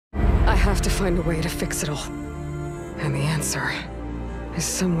have to find a way to fix it all. And the answer is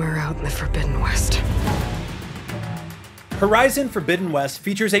somewhere out in the Forbidden West. Horizon Forbidden West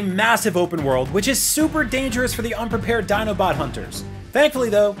features a massive open world, which is super dangerous for the unprepared DinoBot hunters. Thankfully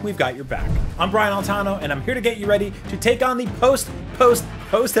though, we've got your back. I'm Brian Altano, and I'm here to get you ready to take on the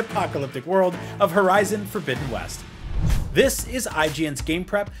post-apocalyptic world of Horizon Forbidden West. This is IGN's Game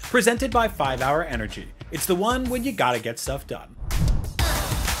Prep, presented by 5 Hour Energy. It's the one when you gotta get stuff done.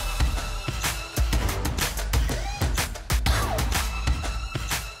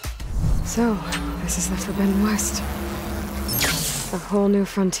 So, this is the Forbidden West. A whole new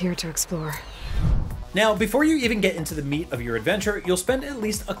frontier to explore. Now, before you even get into the meat of your adventure, you'll spend at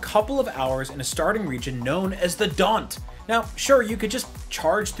least a couple of hours in a starting region known as the Daunt. Now, sure, you could just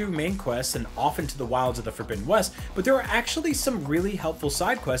charge through main quests and off into the wilds of the Forbidden West, but there are actually some really helpful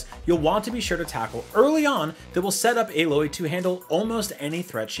side quests you'll want to be sure to tackle early on that will set up Aloy to handle almost any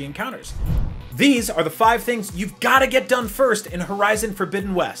threat she encounters. These are the 5 things you've got to get done first in Horizon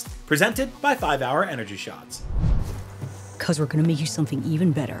Forbidden West, presented by 5 Hour Energy Shots. Cause we're gonna make you something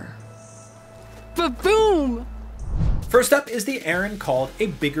even better. Ba-boom! First up is the errand called a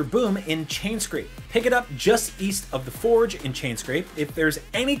Bigger Boom in Chainscrape. Pick it up just east of the Forge in Chainscrape. If there's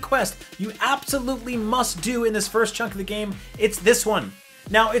any quest you absolutely must do in this first chunk of the game, it's this one.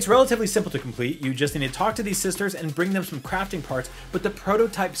 Now, it's relatively simple to complete. You just need to talk to these sisters and bring them some crafting parts, but the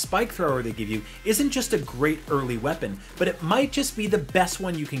prototype spike thrower they give you isn't just a great early weapon, but it might just be the best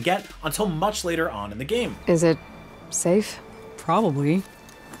one you can get until much later on in the game. Is it safe? Probably.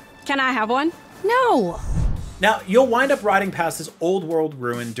 Can I have one? No! Now, you'll wind up riding past this old world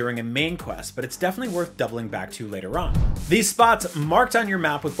ruin during a main quest, but it's definitely worth doubling back to later on. These spots, marked on your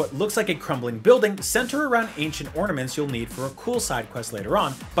map with what looks like a crumbling building, center around ancient ornaments you'll need for a cool side quest later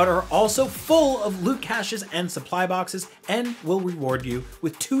on, but are also full of loot caches and supply boxes, and will reward you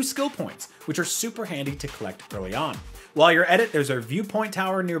with 2 skill points, which are super handy to collect early on. While you're at it, there's a viewpoint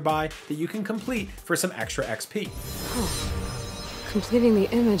tower nearby that you can complete for some extra XP. Oh. Completing the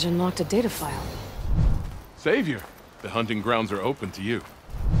image unlocked a data file. Savior, the hunting grounds are open to you.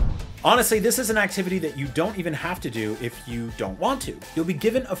 Honestly, this is an activity that you don't even have to do if you don't want to. You'll be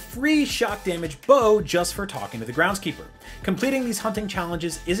given a free shock damage bow just for talking to the groundskeeper. Completing these hunting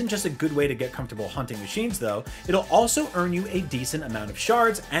challenges isn't just a good way to get comfortable hunting machines though, it'll also earn you a decent amount of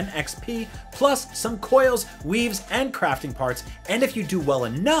shards and XP, plus some coils, weaves, and crafting parts, and if you do well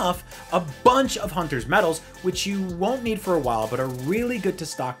enough, a bunch of hunter's medals, which you won't need for a while but are really good to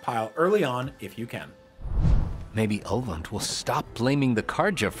stockpile early on if you can. Maybe Ulvund will stop blaming the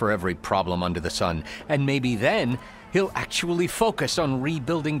Karja for every problem under the sun, and maybe then he'll actually focus on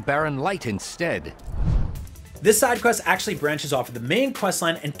rebuilding Barren Light instead. This side quest actually branches off of the main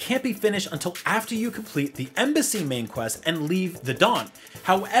questline and can't be finished until after you complete the Embassy main quest and leave the Daunt.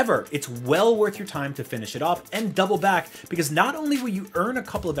 However, it's well worth your time to finish it off and double back, because not only will you earn a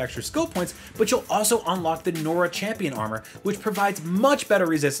couple of extra skill points, but you'll also unlock the Nora Champion armor, which provides much better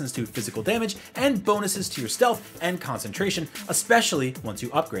resistance to physical damage and bonuses to your stealth and concentration, especially once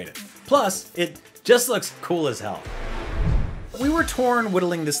you upgrade it. Plus, it just looks cool as hell. We were torn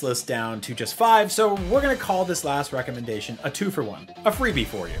whittling this list down to just 5, so we're gonna call this last recommendation a 2-for-1, a freebie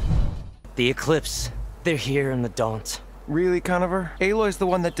for you. The Eclipse. They're here in the Daunt. Really, Conover? Aloy's the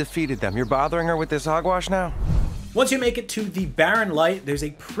one that defeated them. You're bothering her with this hogwash now? Once you make it to the Barren Light, there's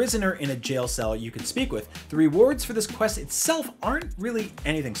a prisoner in a jail cell you can speak with. The rewards for this quest itself aren't really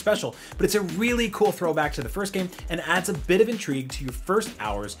anything special, but it's a really cool throwback to the first game and adds a bit of intrigue to your first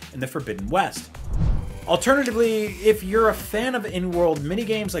hours in the Forbidden West. Alternatively, if you're a fan of in-world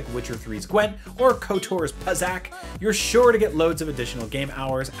minigames like Witcher 3's Gwent or KOTOR's Pazak, you're sure to get loads of additional game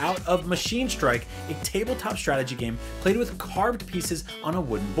hours out of Machine Strike, a tabletop strategy game played with carved pieces on a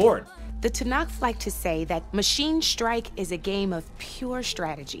wooden board. The Tanakh like to say that Machine Strike is a game of pure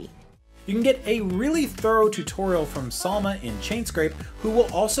strategy. You can get a really thorough tutorial from Salma in Chainscrape, who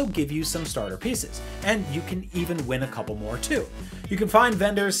will also give you some starter pieces, and you can even win a couple more too. You can find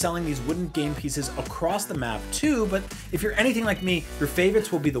vendors selling these wooden game pieces across the map too, but if you're anything like me, your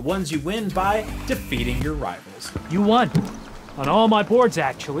favorites will be the ones you win by defeating your rivals. You won. On all my boards,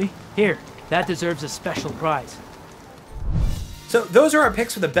 actually. Here, that deserves a special prize. So those are our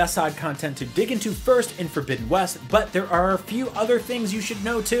picks for the best side content to dig into first in Forbidden West, but there are a few other things you should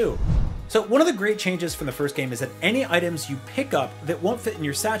know too. So one of the great changes from the first game is that any items you pick up that won't fit in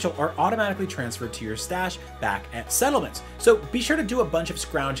your satchel are automatically transferred to your stash back at settlements. So be sure to do a bunch of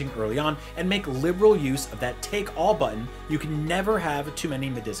scrounging early on and make liberal use of that take all button. You can never have too many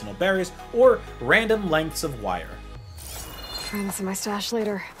medicinal berries or random lengths of wire. Find this in my stash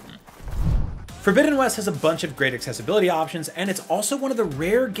later. Forbidden West has a bunch of great accessibility options, and it's also one of the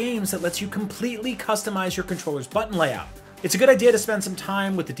rare games that lets you completely customize your controller's button layout. It's a good idea to spend some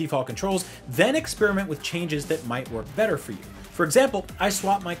time with the default controls, then experiment with changes that might work better for you. For example, I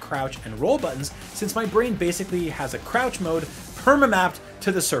swapped my crouch and roll buttons since my brain basically has a crouch mode perma-mapped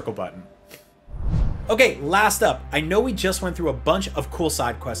to the circle button. Okay, last up, I know we just went through a bunch of cool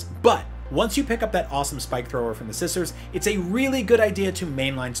side quests, but once you pick up that awesome spike thrower from the sisters, it's a really good idea to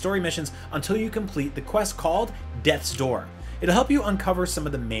mainline story missions until you complete the quest called Death's Door. It'll help you uncover some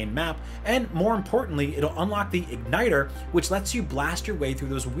of the main map, and more importantly, it'll unlock the Igniter, which lets you blast your way through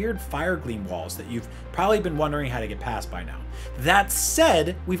those weird fire gleam walls that you've probably been wondering how to get past by now. That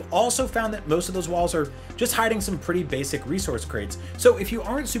said, we've also found that most of those walls are just hiding some pretty basic resource crates, so if you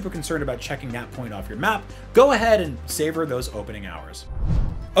aren't super concerned about checking that point off your map, go ahead and savor those opening hours.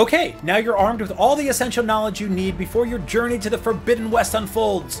 Okay, now you're armed with all the essential knowledge you need before your journey to the Forbidden West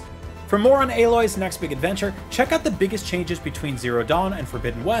unfolds. For more on Aloy's next big adventure, check out the biggest changes between Zero Dawn and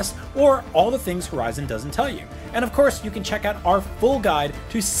Forbidden West, or all the things Horizon doesn't tell you. And of course, you can check out our full guide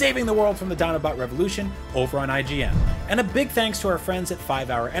to saving the world from the DinoBot revolution over on IGN. And a big thanks to our friends at 5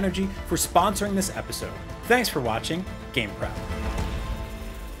 Hour Energy for sponsoring this episode. Thanks for watching Game Prep.